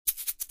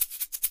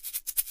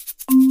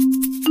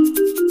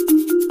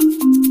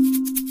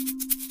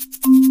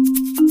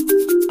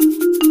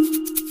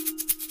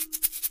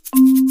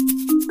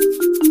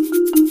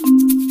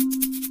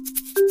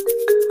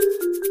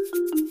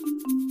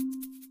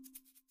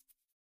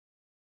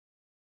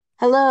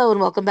Hello and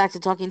welcome back to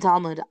Talking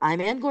Talmud.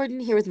 I'm Ann Gordon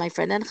here with my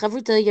friend and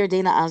Chavruta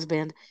Yardena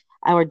Osband.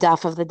 Our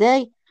daf of the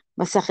day,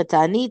 Masachet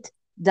Ta'anit,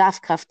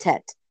 daf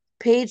Kaftet,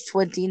 page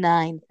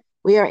 29.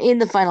 We are in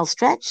the final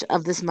stretch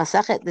of this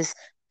Masachet, this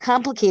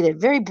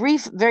complicated, very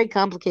brief, very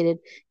complicated,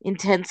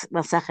 intense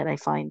Masachet, I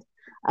find.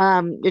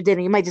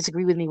 Yardena, you might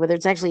disagree with me whether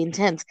it's actually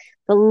intense.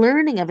 The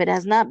learning of it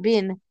has not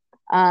been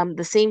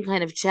the same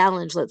kind of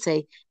challenge, let's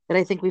say, that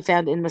I think we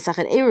found in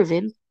Masachet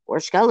Eruvin or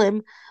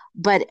Shkalim,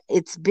 but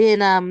it's been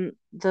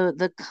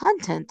the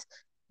content,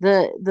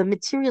 the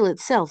material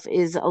itself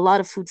is a lot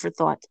of food for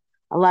thought,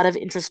 a lot of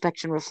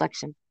introspection,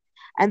 reflection.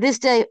 And this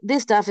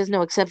daf is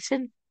no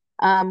exception.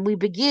 I'm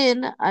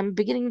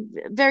beginning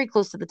very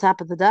close to the top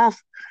of the daf.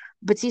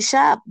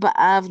 Batisha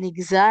ba'av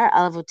nigzar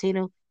al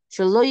avotenu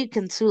shelo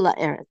yikansu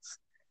la'eretz.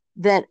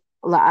 That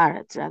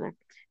la'aretz rather.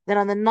 That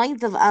on the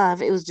 9th of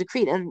Av it was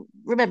decreed, and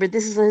remember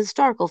this is a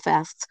historical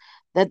fast.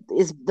 That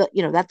is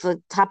that's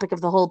the topic of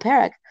the whole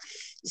parak.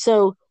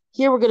 So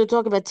here we're going to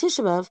talk about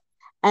Tisha B'Av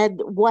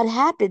and what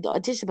happened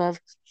on Tisha B'Av.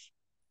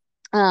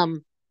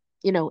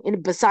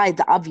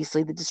 Besides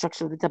obviously the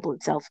destruction of the temple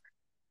itself.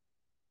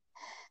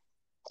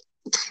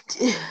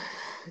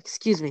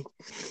 Excuse me.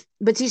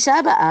 But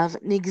Tisha B'Av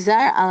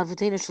nigzar al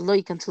avotenu shelo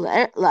yikansu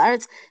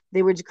la'aretz.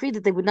 They were decreed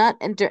that they would not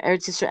enter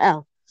Eretz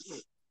Yisrael.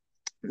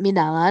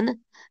 Minalan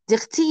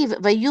dichtiv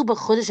vayu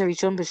b'chodesh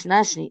harishon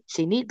b'shna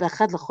shenit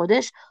b'achad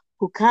l'chodesh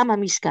hukam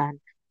hamishkan.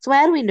 So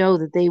how do we know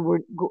that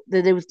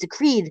that it was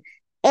decreed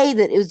that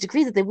it was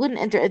decreed that they wouldn't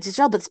enter Eretz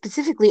Yisrael, but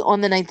specifically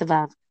on the 9th of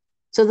Av?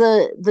 So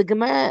the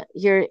Gemara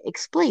here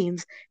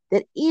explains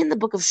that in the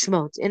book of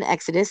Shemot in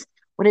Exodus,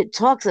 when it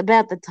talks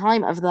about the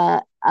time of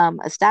the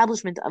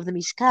establishment of the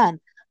Mishkan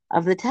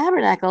of the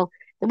tabernacle,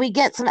 then we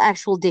get some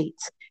actual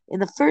dates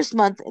in the first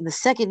month, in the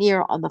second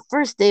year, on the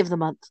first day of the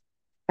month.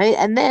 Right?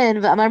 And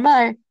then V'amar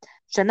Mar,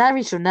 Shana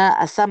Rishona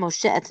Asa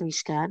Moshe et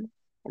Mishkan.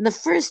 In the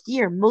first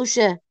year,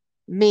 Moshe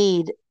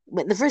made,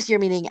 in the first year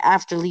meaning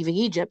after leaving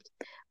Egypt,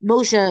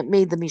 Moshe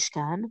made the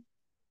Mishkan.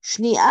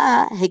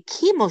 Shni'ah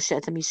Hekim Moshe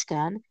et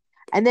Mishkan.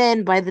 And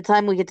then by the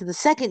time we get to the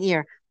second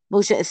year,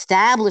 Moshe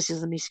establishes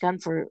the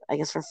Mishkan for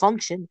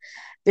function.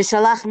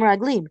 V'shalach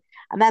meraglim.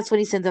 And that's when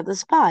he sends out the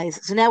spies.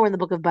 So now we're in the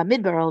book of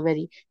Bamidbar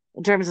already,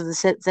 in terms of the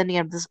sending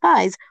out of the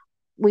spies.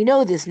 We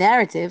know this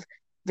narrative.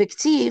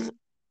 Viktiv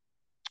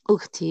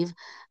וכתיב,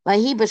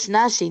 ויהי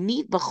בשנה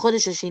השנית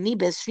בחודש השני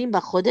ב-20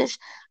 בחודש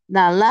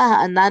נעלה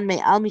הענן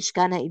מעל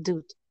משכן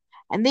העדות.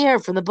 And there,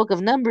 from the book of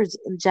Numbers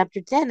in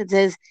chapter 10, it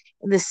says,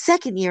 in the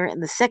second year,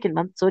 in the second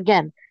month, so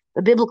again,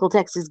 the biblical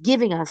text is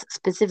giving us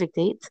specific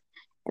dates.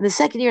 In the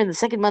second year, in the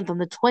second month, on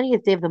the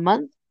 20th day of the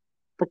month,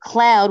 the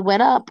cloud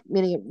went up,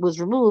 meaning it was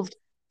removed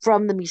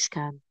from the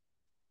Mishkan.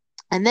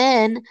 And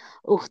then,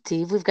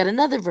 Uchtiv, we've got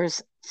another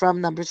verse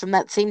from Numbers, from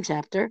that same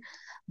chapter,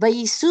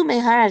 Vayisu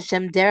mehar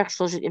Hashem derech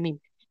shloshet yamim.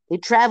 They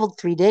traveled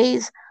 3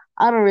 days.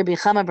 Amar Rabbi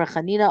Chama bar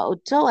Chanina,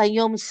 Oto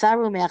hayom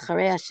saru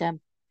me'acharei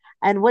Hashem.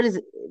 And what is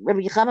it?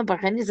 Rabbi Chama bar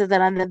Chanina says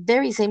that on the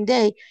very same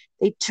day,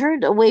 they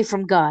turned away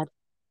from God,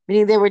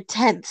 meaning they were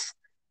tense,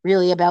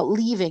 really, about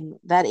leaving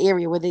that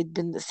area where they'd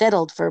been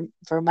settled for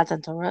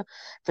Matan Torah,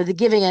 for the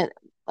giving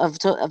of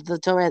the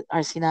Torah at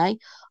Har Sinai.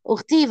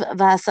 Uchtiv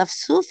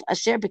v'hasafsuf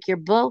asher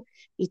bekirbo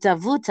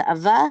itavu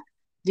ta'ava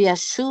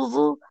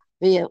v'yashuvu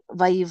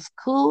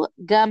v'yivku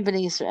gam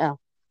b'nei Yisrael.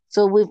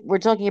 So we're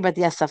talking about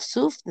the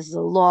Asafsuf. This is a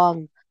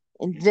long,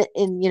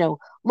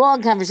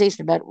 long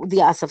conversation about the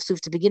Asafsuf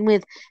to begin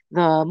with,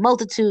 the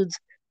multitudes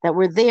that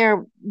were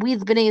there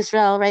with Bnei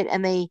Israel, right?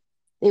 And they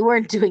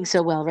weren't doing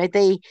so well, right?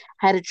 They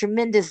had a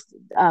tremendous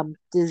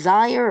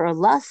desire or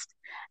lust,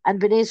 and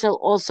Bnei Israel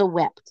also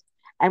wept.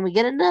 And we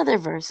get another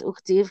verse,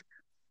 Uktiv,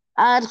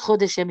 Ad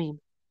Chodesh Yamim.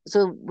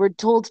 So we're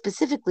told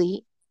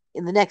specifically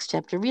in the next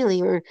chapter,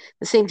 really, or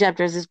the same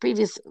chapter as this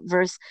previous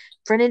verse,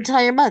 for an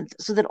entire month,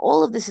 so that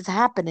all of this is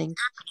happening,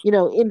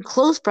 in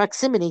close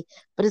proximity,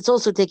 but it's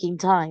also taking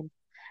time.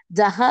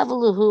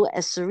 Dahavluhu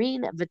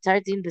esurin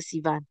v'tartin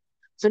b'sivan.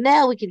 So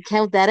now we can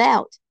count that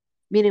out,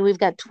 meaning we've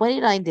got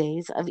 29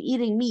 days of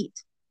eating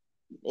meat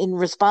in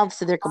response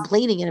to their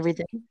complaining and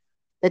everything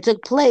that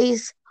took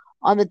place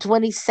on the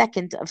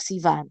 22nd of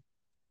Sivan.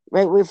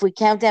 Right? If we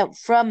count out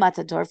from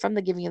Matan Torah, from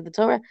the giving of the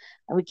Torah,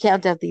 and we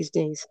count out these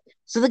days.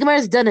 So the Gemara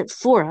has done it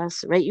for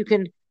us, right? You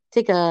can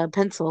take a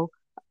pencil,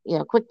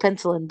 quick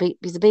pencil and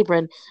piece of paper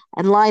and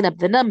line up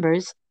the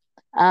numbers,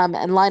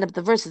 and line up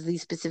the verses,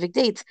 these specific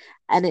dates,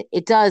 and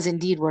it does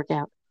indeed work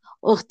out.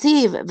 And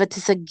then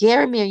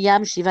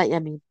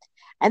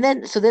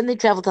they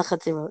travel to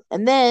Chatzirot,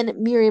 and then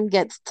Miriam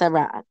gets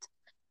Tarat,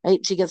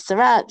 right? She gets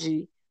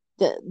Tarat.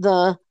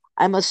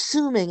 I'm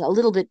assuming a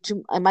little bit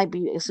too. I might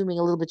be assuming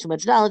a little bit too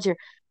much knowledge here,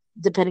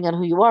 depending on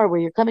who you are, where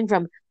you're coming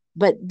from.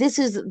 But this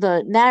is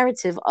the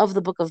narrative of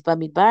the book of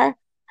Bamidbar,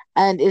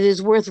 and it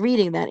is worth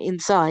reading that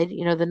inside.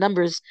 The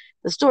numbers,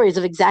 the stories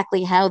of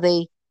exactly how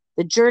the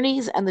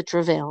journeys and the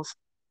travails.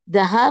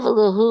 Dahav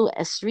Elohu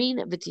Esrin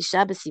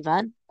v'Tisha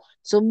b'Sivan.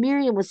 So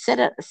Miriam was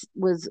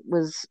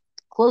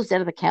closed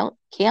out of the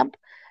camp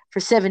for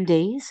 7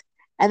 days,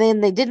 and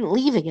then they didn't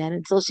leave again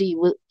until she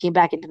came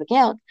back into the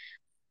camp.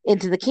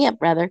 into the camp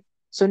rather.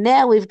 So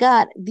now we've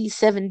got these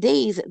 7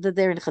 days that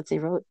they're in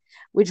Chatzerot,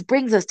 which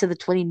brings us to the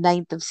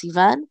 29th of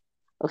Sivan.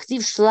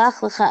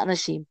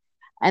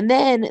 And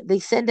then they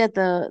send out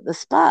the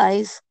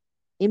spies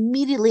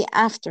immediately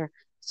after.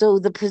 So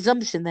the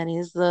presumption then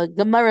is the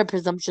Gemara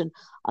presumption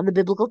on the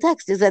biblical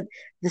text is that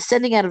the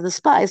sending out of the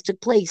spies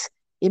took place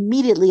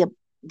immediately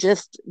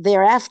just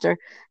thereafter,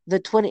 the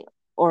 20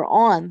 or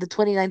on the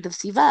 29th of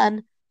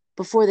Sivan,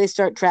 before they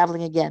start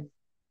traveling again.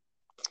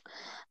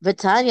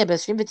 V'tanya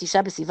b'eshrim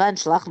v'tisha b'sivan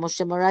shalach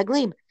Moshe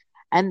maraglim.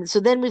 And so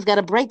then we've got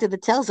a breita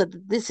that tells us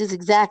that this is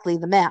exactly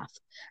the math,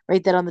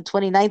 right? That on the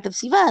 29th of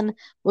Sivan,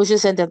 Moshe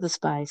sent out the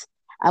spies.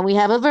 And we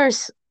have a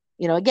verse,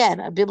 again,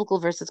 a biblical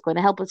verse that's going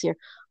to help us here.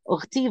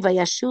 Uchti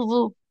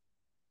vayashuvu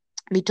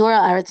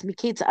mitorah aretz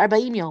miketz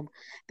arba'im yom.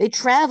 They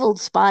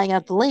traveled spying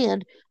out the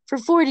land for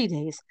 40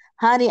 days.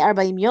 Hani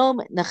arba'im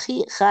yom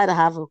nachi chad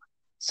havu.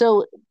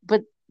 So,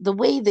 but the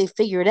way they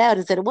figured out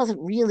is that it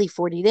wasn't really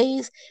 40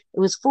 days. It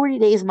was 40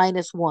 days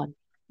minus one.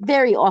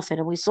 Very often,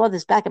 and we saw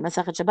this back at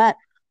Masachet Shabbat,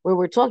 where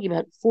we're talking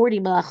about 40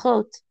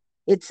 malachot.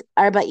 It's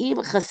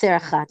arba'im chaser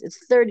achat. It's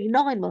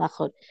 39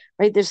 malachot,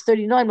 right? There's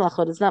 39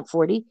 malachot. It's not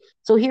 40.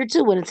 So here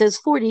too, when it says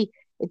 40,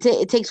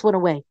 it takes one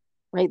away,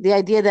 right? The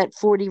idea that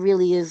 40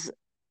 really is,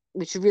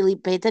 we should really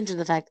pay attention to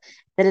the fact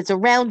that it's a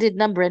rounded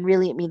number and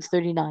really it means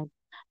 39.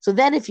 So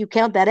then if you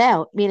count that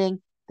out,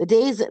 meaning the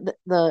days,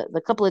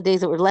 the couple of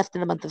days that were left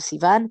in the month of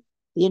Sivan,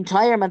 the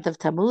entire month of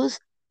Tammuz,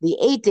 the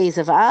 8 days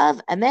of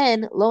Av, and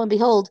then lo and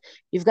behold,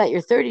 you've got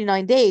your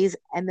 39 days,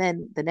 and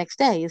then the next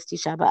day is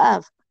Tisha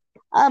B'Av.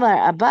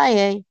 Amar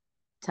Abaye,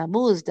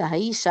 Tammuz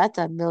dahayi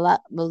shata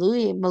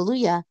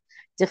maluya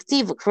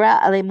dichtiv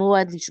kra ale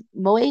moed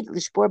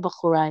lishbor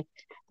b'churai.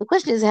 The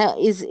question is, how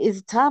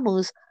is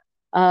Tammuz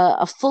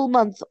a full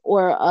month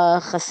or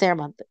a chaser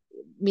month?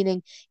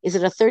 Meaning, is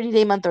it a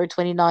 30-day month or a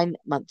 29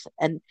 month?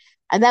 And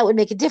that would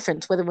make a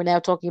difference whether we're now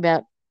talking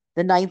about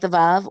the 9th of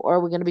Av or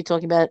we're going to be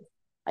talking about,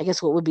 I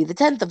guess, what would be the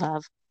 10th of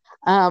Av.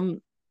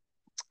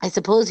 I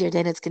suppose here,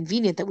 Dan, it's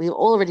convenient that we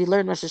already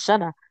learned Rosh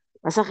Hashanah,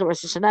 Masachet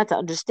Rosh Hashanah, to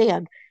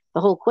understand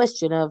the whole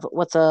question of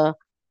what's a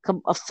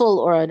full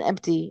or an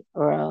empty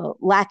or a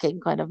lacking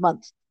kind of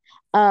month.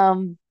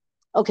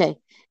 Okay.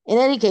 In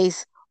any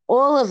case,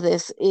 all of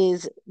this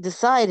is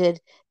decided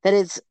that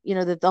it's,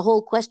 that the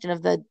whole question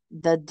of the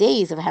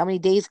days, of how many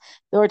days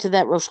there are to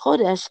that Rosh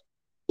Chodesh,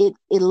 it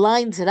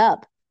lines it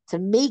up to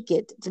make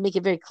it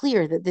very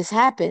clear that this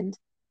happened,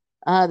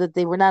 that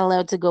they were not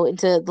allowed to go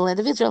into the land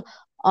of Israel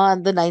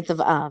on the 9th of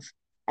Av.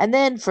 And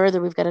then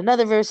further, we've got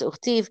another verse,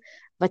 Uchtiv,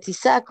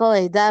 Vatisa kol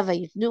eida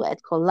vayivnu et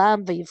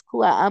kolam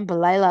vayivku ha'am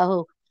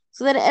b'layla.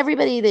 So then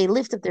everybody, they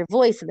lift up their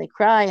voice and they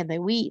cry and they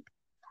weep.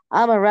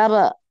 Amar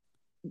Rabbi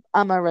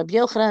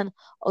Yochanan,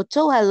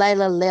 Oto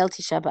halayla leil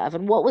Tisha B'Av.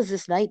 And what was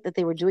this night that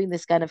they were doing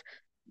this kind of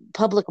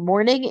public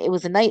mourning? It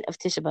was a night of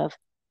Tisha B'Av.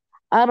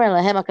 Amar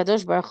lahem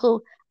HaKadosh Baruch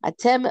Hu,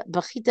 Atem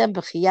bachitem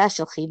b'chiyah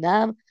shel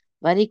chinam,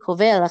 v'ani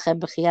koveh lachem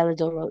b'chiyah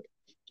ledorot.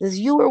 Says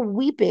you were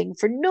weeping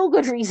for no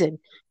good reason.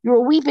 You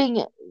were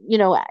weeping,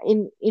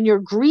 in your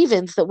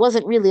grievance that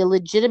wasn't really a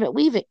legitimate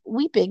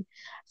weeping.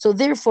 So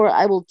therefore,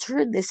 I will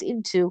turn this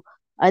into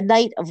a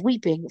night of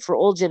weeping for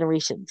all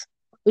generations,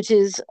 which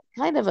is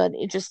kind of an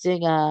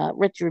interesting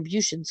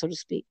retribution, so to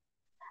speak.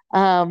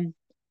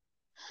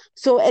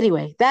 So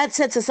anyway, that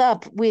sets us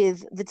up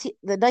with the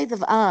 9th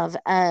of Av,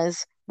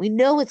 as we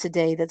know it's a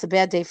day that's a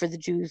bad day for the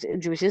Jews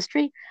in Jewish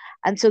history.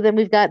 And so then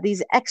we've got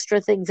these extra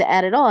things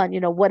added on,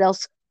 what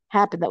else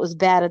happened that was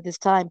bad at this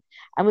time.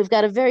 And we've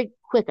got a very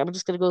quick, I'm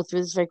just going to go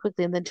through this very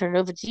quickly and then turn it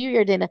over to you,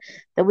 Yardena,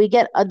 that we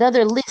get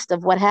another list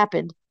of what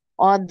happened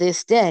on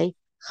this day.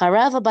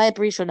 Charav habayit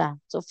b'rishona.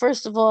 So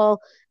first of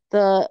all,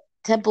 the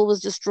temple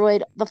was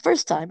destroyed the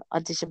first time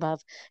on Tisha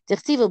B'Av.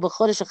 Tichtivu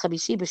b'chodesh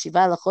ha'chamishi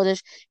b'shiva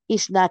l'chodesh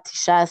ishnat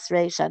tisha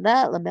asrei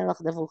shana l'melech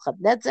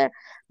Nebuchadnezzar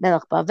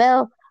melech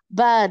Bavel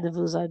ba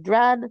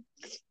Nebuzaradan,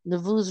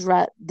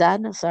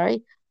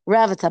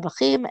 Rav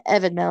Tabachim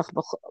Eved melech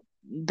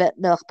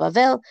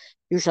Bavel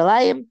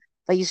Yerushalayim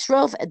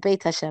vayisrof et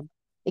Beit Hashem.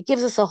 It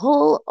gives us a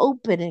whole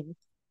opening,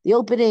 the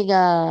opening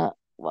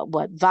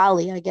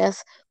volley, I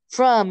guess,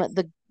 from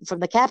the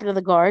captain of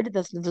the guard,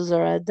 that's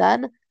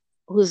Nebuzaradan,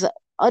 who's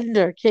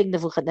under King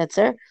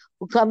Nebuchadnezzar,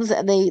 who comes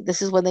and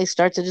this is when they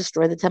start to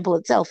destroy the temple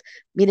itself,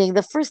 meaning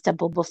the first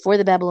temple before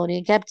the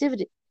Babylonian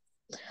captivity.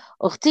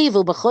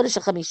 וכתיבו בחודש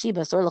החמישי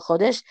בעשור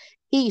לחודש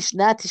היא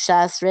שנת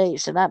 19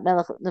 שנת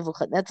מלך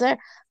נבוכדנצר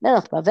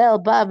מלך בבל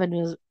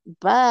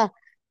בא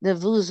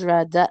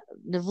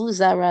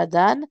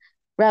נבוזראדן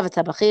רב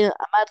הטבחים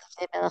עמד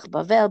לפני מלך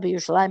בבל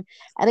בירושלים.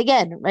 And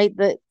again, right,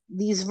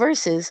 these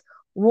verses,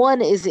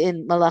 one is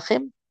in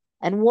Malachim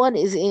and one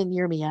is in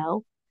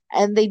Yirmiyahu,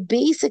 and they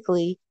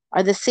basically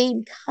are the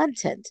same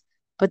content,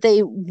 but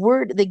they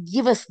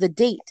give us the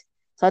date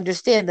to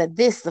understand that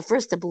the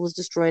first temple was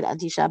destroyed on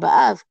Tisha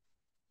B'Av.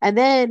 And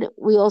then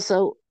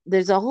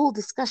there's a whole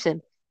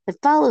discussion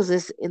that follows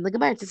this in the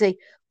Gemara to say,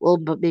 well,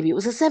 but maybe it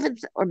was a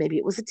 7th or maybe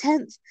it was a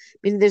 10th. I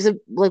mean, there's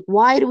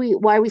why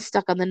are we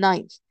stuck on the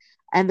 9th?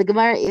 And the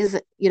Gemara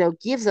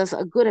gives us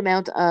a good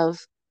amount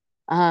of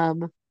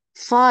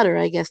fodder,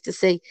 I guess, to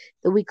say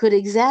that we could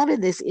examine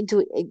this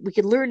we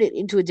could learn it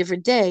into a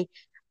different day.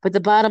 But the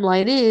bottom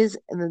line is,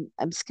 and then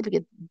I'm skipping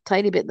a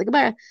tiny bit in the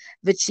Gemara,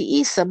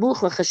 V'chi'i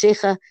samuch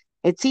l'chashecha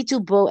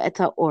etzitu bo et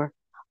ha'or.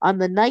 On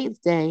the ninth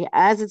day,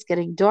 as it's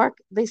getting dark,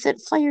 they set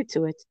fire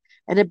to it,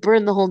 and it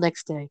burned the whole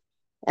next day.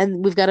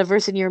 And we've got a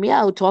verse in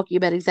Yirmiyahu talking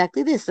about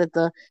exactly this, that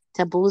the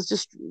temple was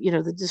just,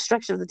 the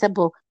destruction of the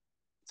temple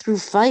through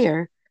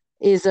fire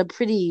is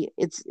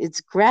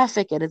it's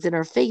graphic and it's in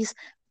our face,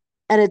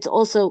 and it's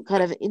also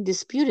kind of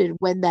indisputed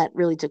when that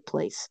really took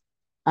place.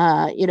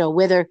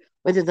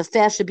 Whether the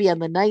fast should be on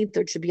the 9th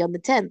or it should be on the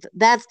 10th,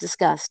 that's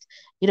discussed.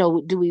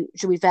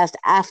 Should we fast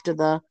after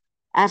the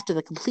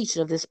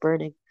completion of this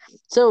burning?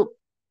 So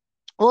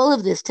all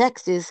of this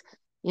text is,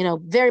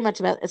 very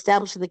much about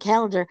establishing the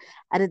calendar,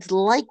 and it's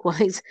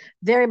likewise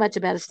very much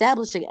about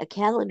establishing a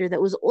calendar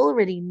that was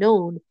already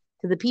known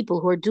to the people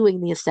who are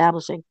doing the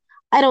establishing.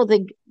 I don't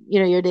think,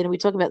 Yardana, we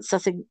talk about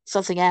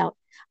sussing out.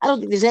 I don't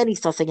think there's any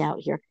sussing out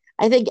here.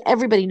 I think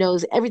everybody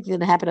knows everything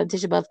that happened on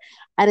Tisha B'Av,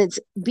 and it's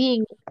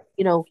being,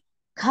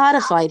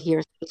 codified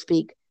here, so to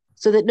speak,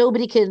 so that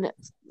nobody can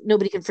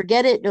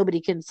forget it,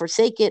 nobody can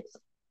forsake it.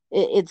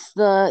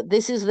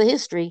 This is the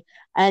history,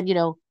 and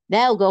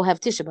now go have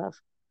Tisha B'Av.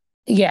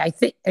 Yeah, I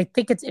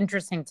think it's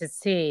interesting to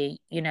see,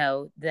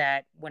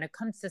 that when it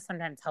comes to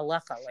sometimes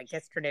halacha, like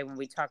yesterday when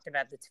we talked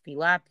about the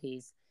tefillah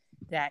piece,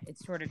 that it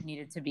sort of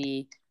needed to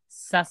be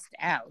sussed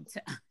out.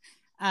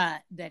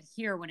 That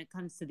here, when it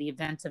comes to the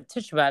events of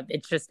Tisha B'Av,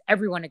 it's just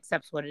everyone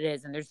accepts what it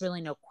is, and there's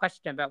really no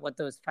question about what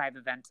those 5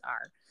 events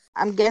are.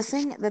 I'm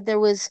guessing that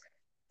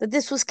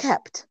this was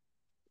kept.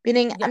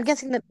 Meaning, yes. I'm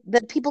guessing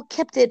that people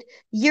kept it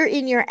year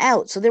in, year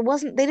out. So they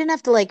didn't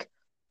have to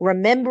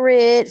remember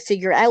it,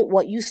 figure out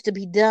what used to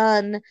be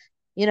done.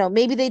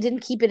 Maybe they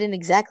didn't keep it in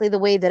exactly the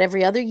way that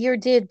every other year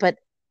did, but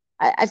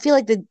I feel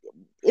like it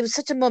was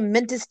such a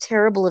momentous,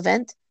 terrible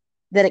event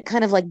that it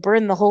kind of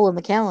burned the hole in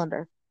the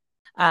calendar.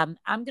 I'm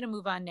going to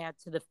move on now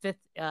to the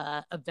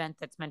 5th event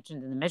that's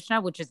mentioned in the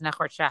Mishnah, which is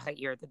Nechor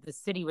Shaha'ir, that the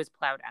city was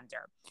plowed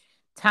under.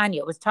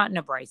 Tanya was taught in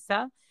a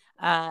brisa.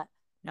 Now,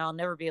 I'll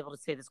never be able to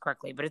say this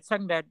correctly, but it's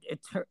talking about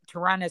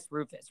Tyrannus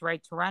Rufus,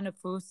 right?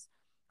 Tyrannus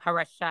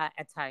Harasha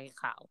et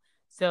Haichal.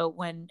 So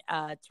when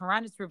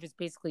Tyrannus Rufus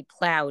basically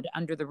plowed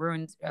under the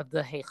ruins of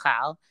the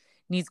Heichal,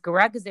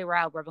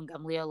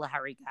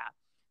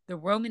 the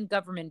Roman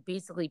government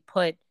basically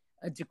put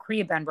a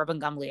decree about Rabban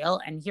Gamliel,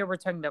 and here we're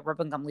talking about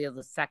Rabban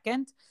Gamliel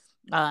II.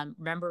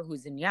 Remember,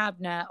 who's in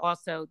Yavna,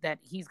 also that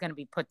he's going to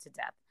be put to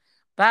death.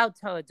 So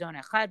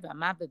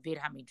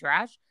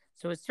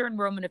a certain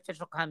Roman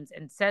official comes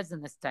and says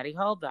in the study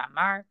hall, the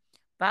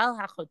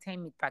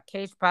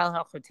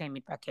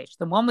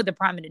one with the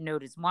prominent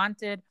nose is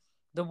wanted.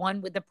 The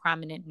one with the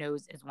prominent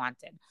nose is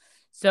wanted.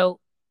 So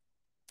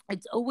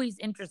it's always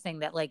interesting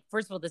that,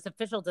 first of all, this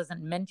official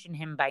doesn't mention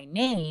him by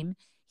name.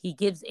 He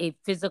gives a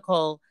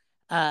physical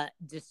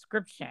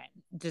description.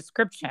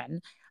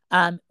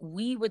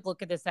 We would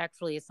look at this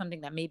actually as something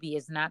that maybe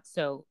is not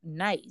so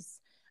nice.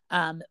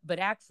 But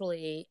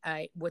actually,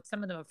 what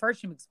some of the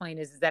Mefarshim explain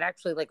is that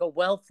actually a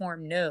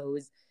well-formed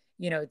nose,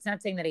 it's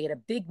not saying that he had a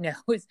big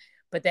nose,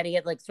 but that he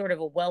had sort of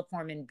a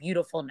well-formed and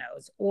beautiful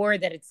nose, or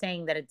that it's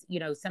saying that it's,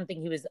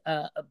 something he was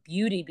a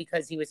beauty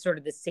because he was sort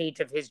of the sage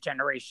of his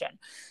generation.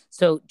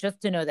 So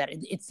just to know that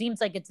it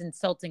seems like it's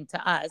insulting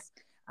to us.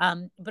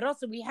 But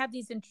also we have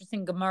these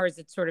interesting Gemaras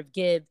that sort of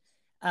give,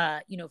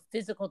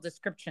 physical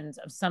descriptions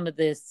of some of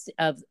this,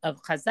 of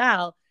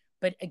Chazal.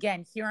 But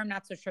again, here I'm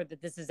not so sure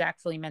that this is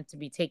actually meant to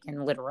be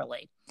taken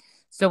literally.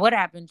 So what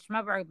happened?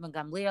 Shema Rabban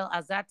Gamliel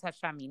Azat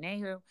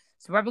Hashaminehu.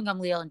 So Rabban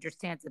Gamliel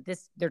understands that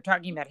they're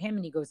talking about him,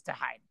 and he goes to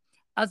hide.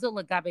 Azul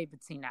Lagabe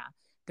B'tzina.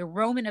 The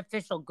Roman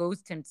official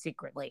goes to him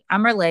secretly.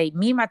 Amrle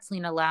mi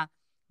matzlina la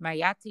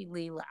mayati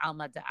li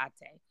alma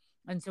da'ate.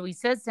 And so he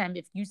says to him,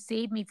 if you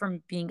save me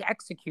from being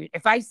executed,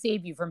 if I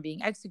save you from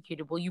being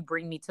executed, will you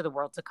bring me to the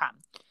world to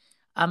come?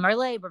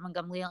 Amrle, Rabban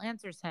Gamliel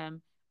answers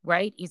him,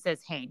 right? He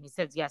says, Hain. He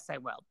says, yes, I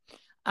will.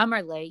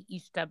 Amarle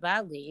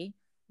ishtabali,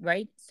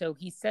 right? So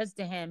he says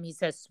to him, he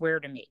says,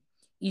 swear to me.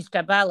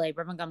 Ishtabale,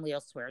 Rabban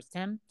Gamliel swears to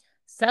him.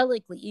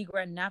 Salik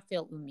liigra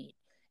nafil umid.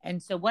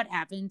 And so what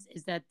happens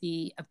is that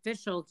the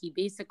official, he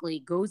basically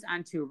goes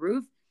onto a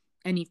roof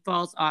and he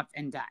falls off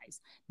and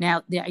dies.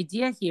 Now, the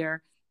idea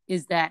here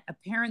is that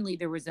apparently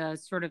there was a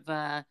sort of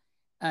a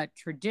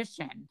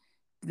tradition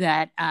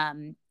that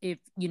if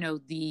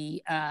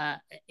the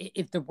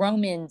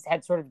Romans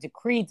had sort of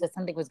decreed that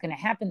something was going to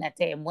happen that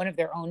day and one of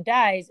their own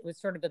dies, it was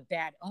sort of a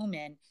bad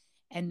omen,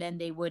 and then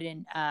they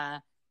wouldn't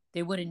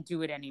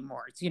do it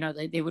anymore. So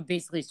they would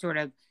basically sort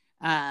of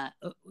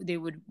they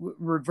would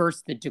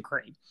reverse the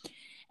decree.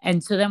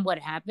 And so then what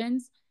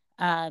happens?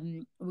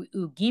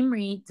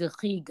 Ugimri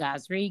dechi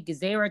gazri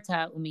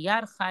gezerata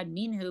umiyad chad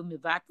minhu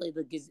mivatle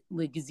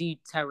legazi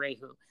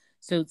tarehu.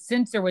 So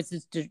since there was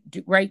this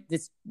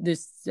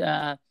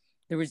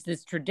there was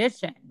this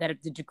tradition that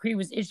if the decree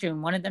was issued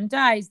and one of them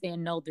dies, they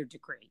annulled their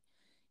decree.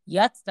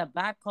 Yatzta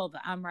bat kol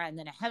v'amra, and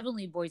then a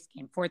heavenly voice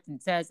came forth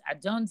and says,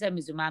 Adon ze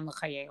mizuman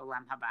l'chaye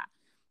olam haba.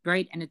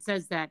 right? And it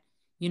says that,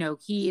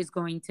 he is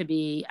going to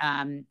be,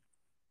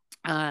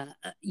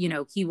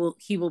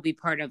 he will be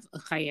part of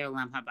Chayei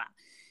Olam Haba.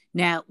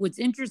 Now, what's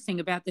interesting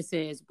about this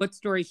is, what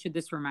story should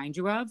this remind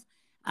you of?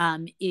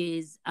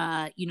 Is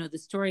the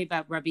story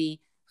about Rabbi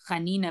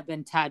Chanina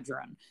ben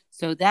Tadron.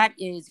 So that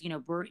is,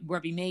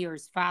 Rabbi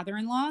Meir's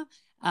father-in-law.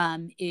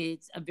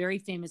 It's a very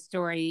famous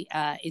story.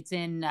 It's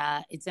in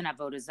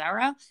Avodah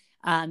Zarah.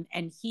 And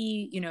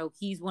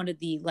he's one of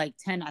the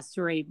 10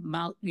 Asuri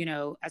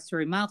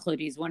Malchut.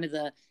 He's one of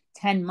the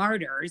 10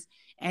 martyrs.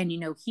 And,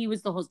 he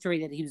was the whole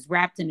story that he was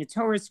wrapped in a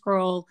Torah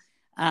scroll,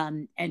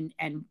 and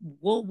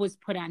wool was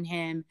put on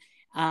him.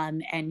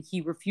 And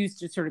he refused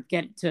to sort of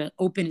get to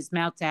open his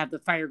mouth to have the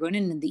fire going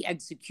in. And the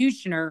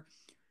executioner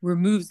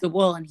removes the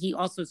wool, and he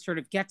also sort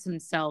of gets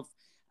himself,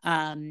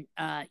 he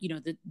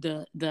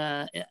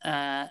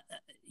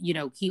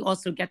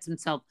also gets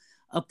himself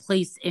a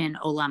place in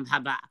Olam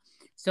Haba.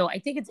 So I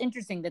think it's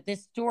interesting that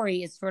this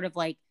story is sort of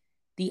like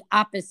the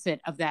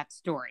opposite of that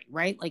story,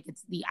 right? Like,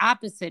 it's the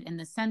opposite in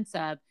the sense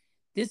of,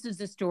 this is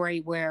a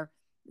story where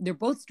they're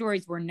both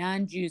stories where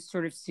non-Jews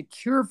sort of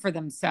secure for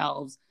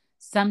themselves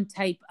some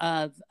type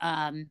of,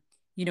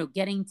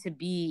 getting to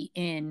be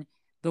in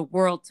the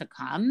world to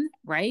come,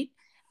 right?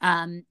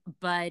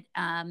 But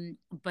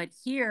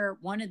here,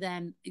 one of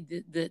them,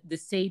 the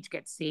sage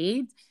gets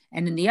saved,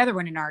 and in the other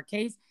one, in our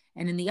case,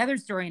 and in the other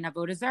story in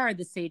Avodah Zarah,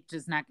 the sage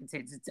does not get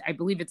saved. I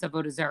believe it's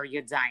Avodah Zarah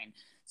Yud Zayin.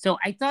 So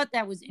I thought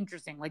that was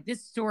interesting. Like,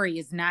 this story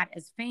is not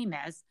as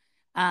famous,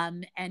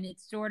 and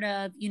it's sort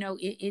of,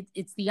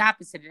 it's the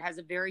opposite. It has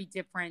a very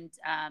different.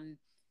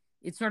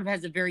 It sort of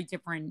has a very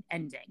different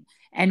ending,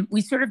 and we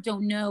sort of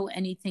don't know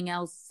anything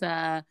else,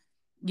 about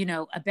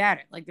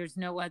it. Like, there's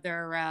no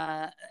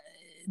other.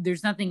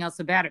 There's nothing else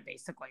about it,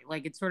 basically.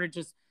 Like, it sort of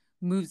just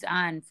moves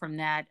on from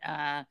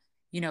that.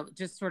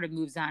 Just sort of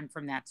moves on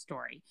from that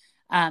story.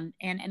 And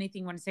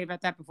anything you want to say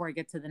about that before I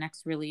get to the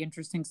next really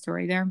interesting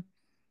story there?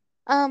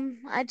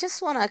 I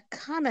just want to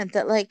comment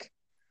that, like,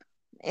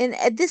 in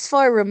at this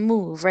far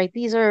remove, right?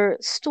 These are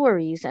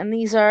stories, and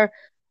these are,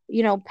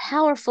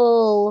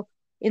 powerful,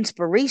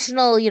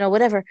 inspirational,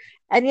 whatever.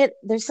 And yet,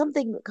 there's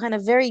something kind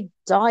of very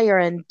dire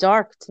and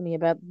dark to me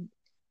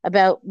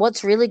about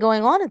what's really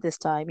going on at this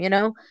time.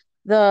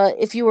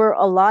 If you were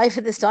alive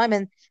at this time,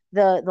 and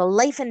the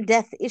life and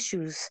death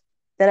issues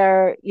that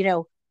are,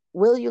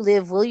 will you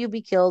live? Will you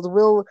be killed?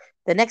 Will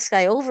the next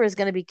guy over is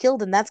going to be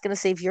killed, and that's going to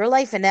save your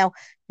life? And now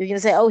you're going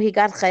to say, "Oh, he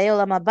got Chayei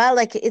Olam Haba."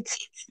 Like,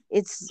 it's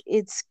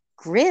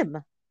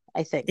grim,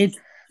 I think.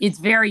 It's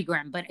very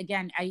grim. But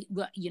again,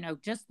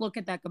 just look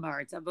at that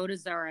Gemara. It's Avodah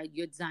Zarah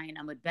Yud Zayin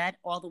Amud Bet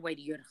all the way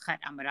to Yud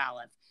Chet Amud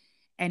Aleph,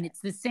 and it's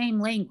the same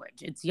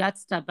language. It's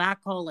Yatzta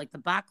Bakhol, like the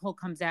Bakhol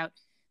comes out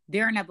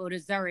there in Avodah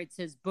Zarah. It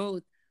says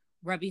both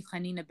Rabbi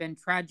Chanina ben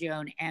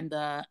Trajon and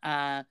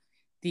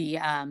the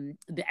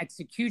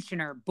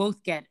executioner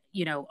both get,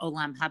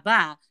 Olam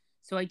Haba.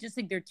 So I just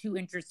think they're two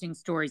interesting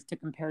stories to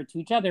compare to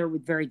each other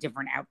with very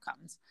different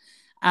outcomes.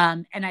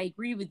 And I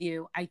agree with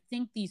you. I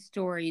think these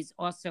stories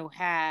also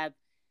have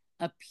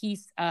a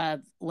piece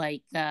of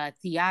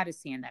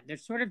theodicy in them. They're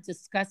sort of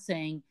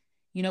discussing,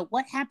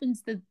 what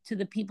happens to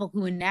the people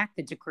who enact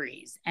the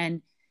decrees,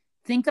 and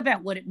think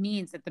about what it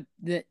means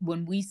that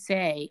when we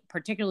say,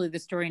 particularly the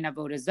story in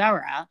Avodah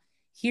Zarah,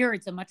 here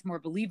it's a much more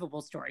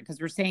believable story, because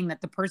we're saying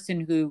that the person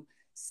who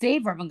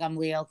saved Rabban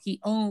Gamliel, he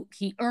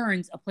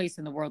earns a place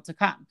in the world to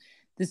come.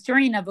 The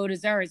story in Avodah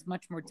Zarah is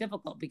much more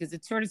difficult, because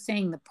it's sort of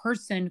saying the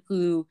person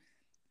who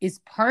is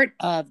part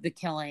of the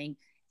killing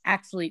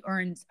actually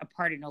earns a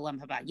part in Olam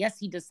Haba. Yes,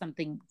 he does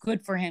something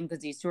good for him,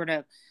 because he sort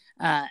of,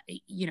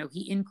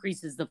 he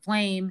increases the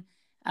flame,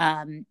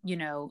 but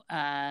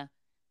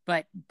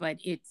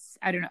it's,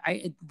 I don't know.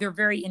 They're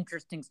very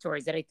interesting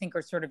stories that I think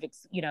are sort of,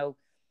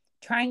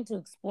 trying to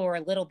explore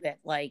a little bit,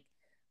 like,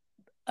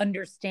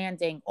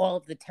 understanding all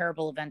of the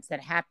terrible events that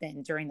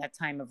happened during that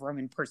time of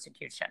Roman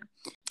persecution.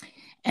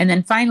 And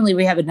then finally,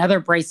 we have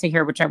another brisa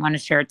here, which I want to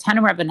share.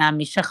 Tanu Rabbanan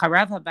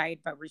Mishacharav Habayit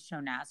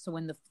Barishona. So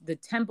when the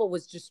temple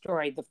was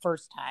destroyed the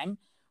first time,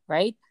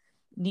 right?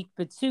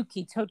 Nikbetsu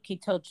kitot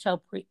kitot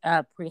shel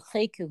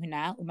prichei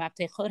kuhuna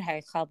umaftechot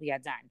ha'echal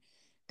biyadan.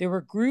 There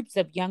were groups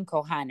of young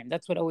Kohanim.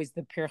 That's what always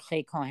the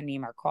Pirchei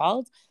Kohanim are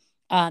called.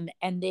 And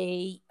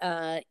they,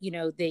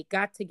 they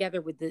got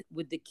together with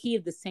the key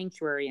of the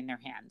sanctuary in their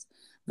hands.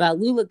 They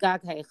went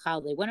up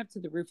to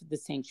the roof of the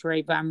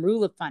sanctuary, and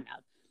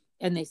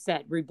they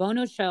said,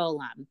 Ribono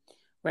Sha'olam,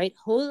 right?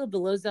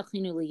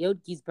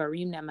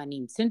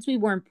 Since we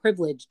weren't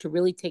privileged to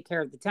really take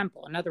care of the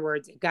temple, in other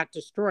words, it got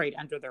destroyed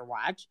under their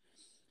watch,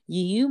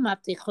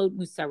 let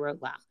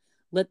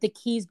the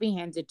keys be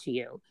handed to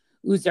you.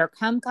 They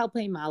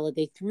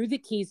threw the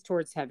keys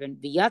towards heaven,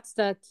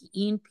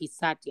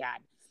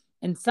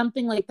 and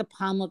something like the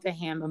palm of a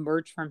hand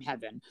emerged from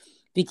heaven,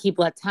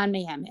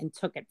 and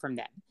took it from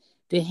them.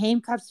 The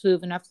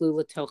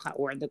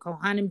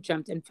Kohanim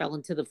jumped and fell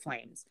into the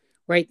flames,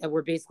 right? That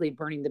were basically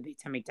burning the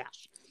Beit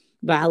HaMikdash.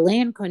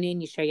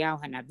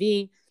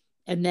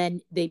 And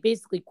then they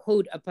basically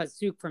quote a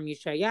pasuk from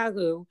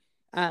Yeshayahu,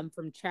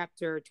 from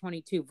chapter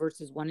 22,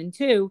 verses 1 and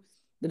 2,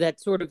 that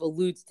sort of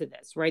alludes to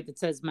this, right? That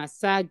says,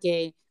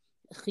 Masage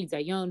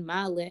chizayon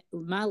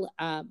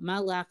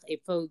malach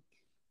efo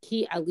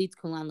ki alit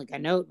kulan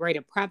leganot, right?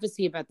 A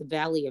prophecy about the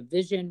valley of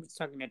vision. It's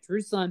talking about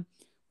Jerusalem.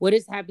 What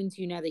has happened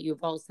to you now that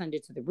you've all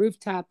ascended to the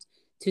rooftops?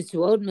 To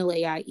suod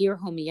milaya ir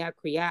homiya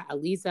kriya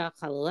aliza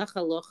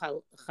chalalecha lo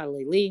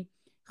chaleli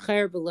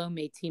cher below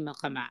meti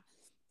melchama.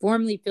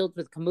 Formerly filled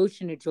with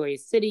commotion, a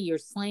joyous city, your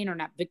slain are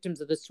not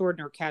victims of the sword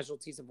nor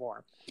casualties of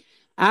war.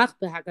 Ach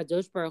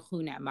b'hakadosh baruch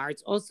hu ne'amar.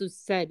 It's also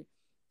said,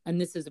 and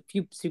this is a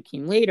few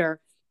psukim later,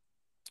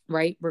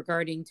 right,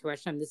 regarding to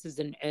Hashem. This is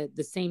in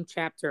the same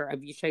chapter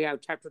of Yeshayahu,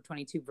 chapter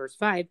 22, verse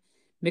 5.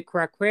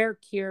 Mikrakrer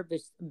kir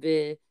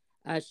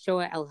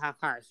shoa el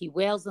hachar. He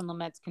wails and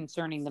laments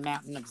concerning the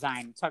mountain of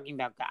Zion, talking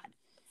about God.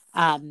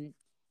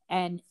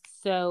 And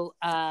so,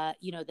 that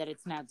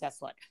it's now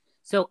desolate.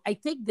 So I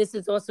think this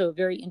is also a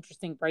very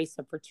interesting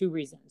brisa for two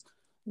reasons.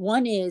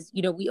 One is,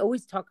 we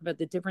always talk about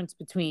the difference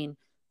between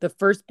the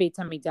first Beit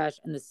HaMikdash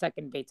and the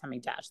second Beit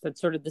HaMikdash.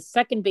 That's sort of the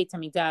second Beit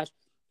HaMikdash.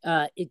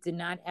 It did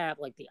not have,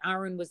 like, the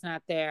Aron was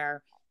not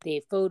there, the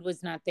ephod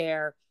was not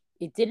there.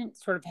 It didn't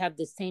sort of have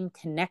the same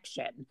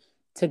connection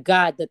to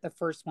God that the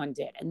first one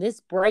did. And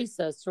this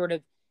brisa sort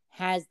of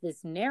has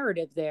this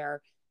narrative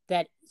there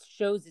that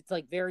shows it's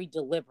like very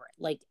deliberate.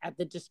 Like at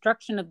the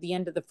destruction of the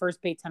end of the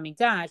first Beit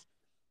HaMikdash,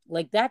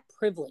 like that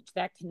privilege,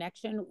 that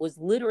connection was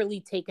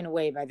literally taken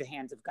away by the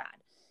hands of God.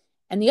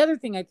 And the other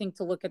thing I think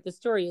to look at the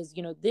story is,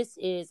 this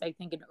is, I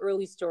think, an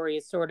early story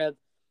is sort of,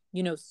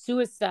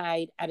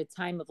 suicide at a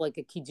time of like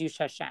a Kiddush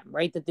Hashem,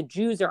 right? That the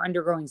Jews are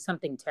undergoing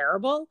something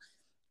terrible.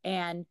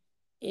 And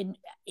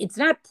it's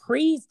not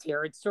praised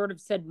here. It's sort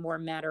of said more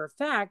matter of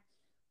fact,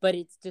 but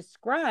it's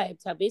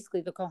described how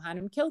basically the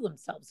Kohanim kill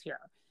themselves here.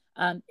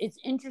 It's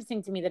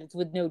interesting to me that it's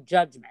with no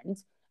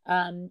judgment.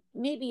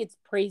 Maybe it's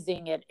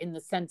praising it in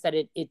the sense that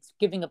it's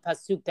giving a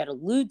pasuk that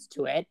alludes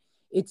to it.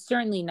 It's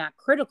certainly not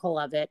critical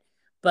of it,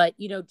 but,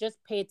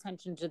 just pay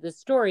attention to the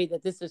story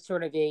that this is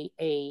sort of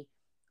a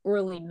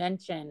early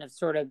mention of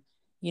sort of,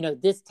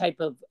 this type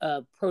of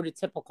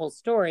prototypical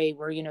story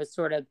where,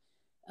 sort of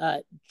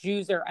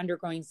Jews are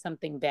undergoing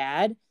something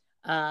bad.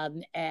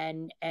 And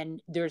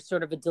there's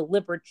sort of a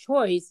deliberate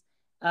choice,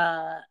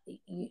 to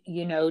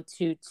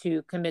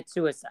commit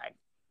suicide.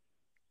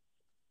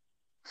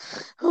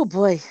 Oh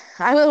boy,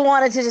 I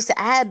wanted to just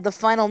add the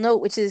final note,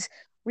 which is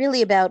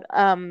really about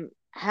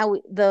how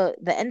the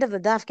end of the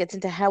daf gets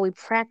into how we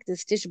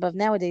practice Tisha B'av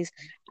nowadays,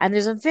 and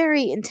there's a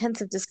very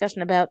intensive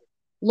discussion about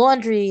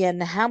laundry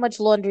and how much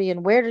laundry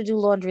and where to do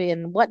laundry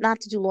and what not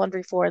to do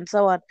laundry for and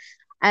so on.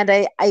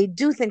 And I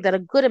do think that a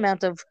good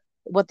amount of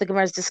what the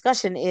Gemara's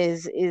discussion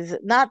is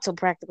not so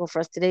practical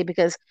for us today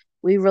because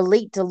we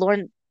relate to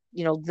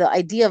the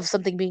idea of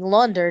something being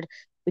laundered.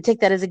 We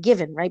take that as a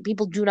given, right?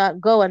 People do not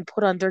go and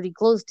put on dirty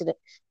clothes today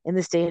in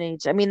this day and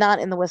age. I mean, not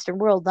in the Western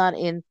world,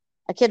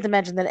 I can't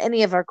imagine that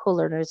any of our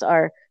co-learners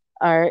are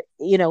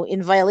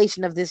in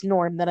violation of this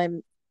norm that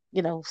I'm,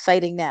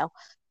 citing now.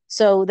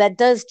 So that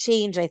does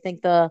change, I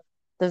think, the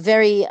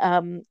very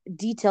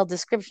detailed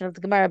description of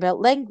the Gemara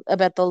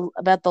about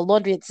the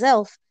laundry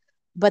itself,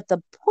 but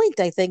the point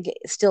I think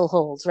still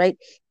holds, right?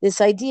 This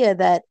idea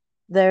that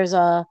there's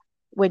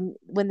when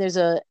there's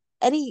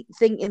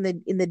anything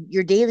in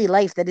your daily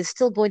life that is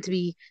still going to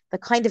be the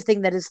kind of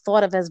thing that is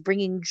thought of as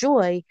bringing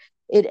joy,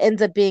 it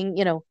ends up being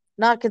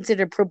not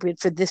considered appropriate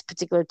for this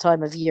particular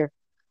time of year,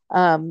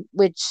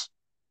 which,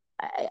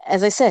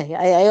 as I say,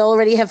 I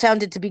already have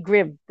found it to be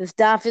grim. This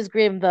daf is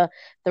grim. The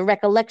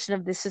recollection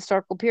of this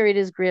historical period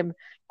is grim,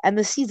 and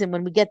the season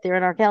when we get there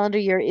in our calendar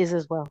year is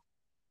as well.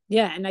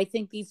 Yeah, and I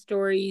think these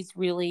stories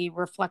really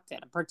reflect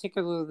it,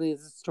 particularly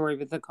the story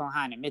with the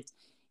Kohanim.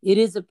 It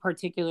is a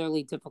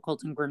particularly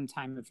difficult and grim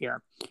time of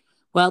year.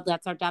 Well,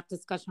 that's our daf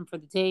discussion for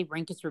the day.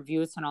 Rank us,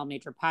 review us on all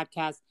major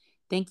podcasts.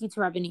 Thank you to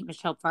Rabbanit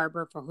Michelle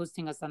Farber for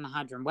hosting us on the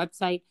Hadran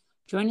website.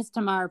 Join us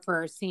tomorrow for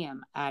our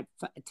Siyum at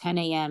 10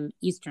 a.m.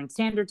 Eastern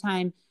Standard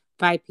Time,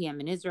 5 p.m.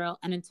 in Israel.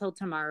 And until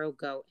tomorrow,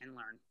 go and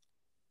learn.